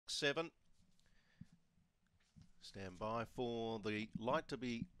7. Stand by for the light to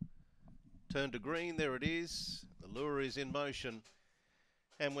be turned to green. There it is. The lure is in motion.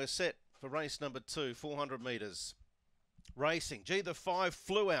 And we're set for race number 2, 400 metres. Racing. Gee, the 5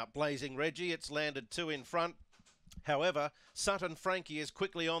 flew out, Blazing Reggie. It's landed 2 in front. However, Sutton Frankie is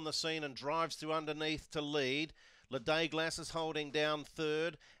quickly on the scene and drives through underneath to lead. Leday Glass is holding down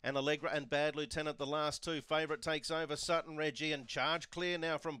 3rd, and Allegra and Bad Lieutenant the last 2. Favourite takes over Sutton Reggie, and Charge Clear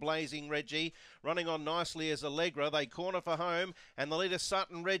now from Blazing Reggie. Running on nicely is Allegra. They corner for home, and the leader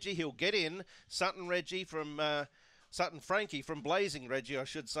Sutton Reggie, he'll get in. Sutton Reggie from Sutton Frankie from Blazing Reggie, I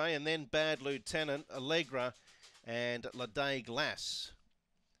should say, and then Bad Lieutenant, Allegra and Leday Glass.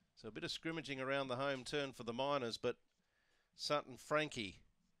 So a bit of scrimmaging around the home turn for the Miners, but Sutton Frankie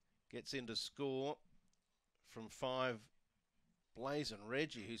gets into score from 5 Blazing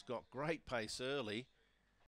Reggie, who's got great pace early.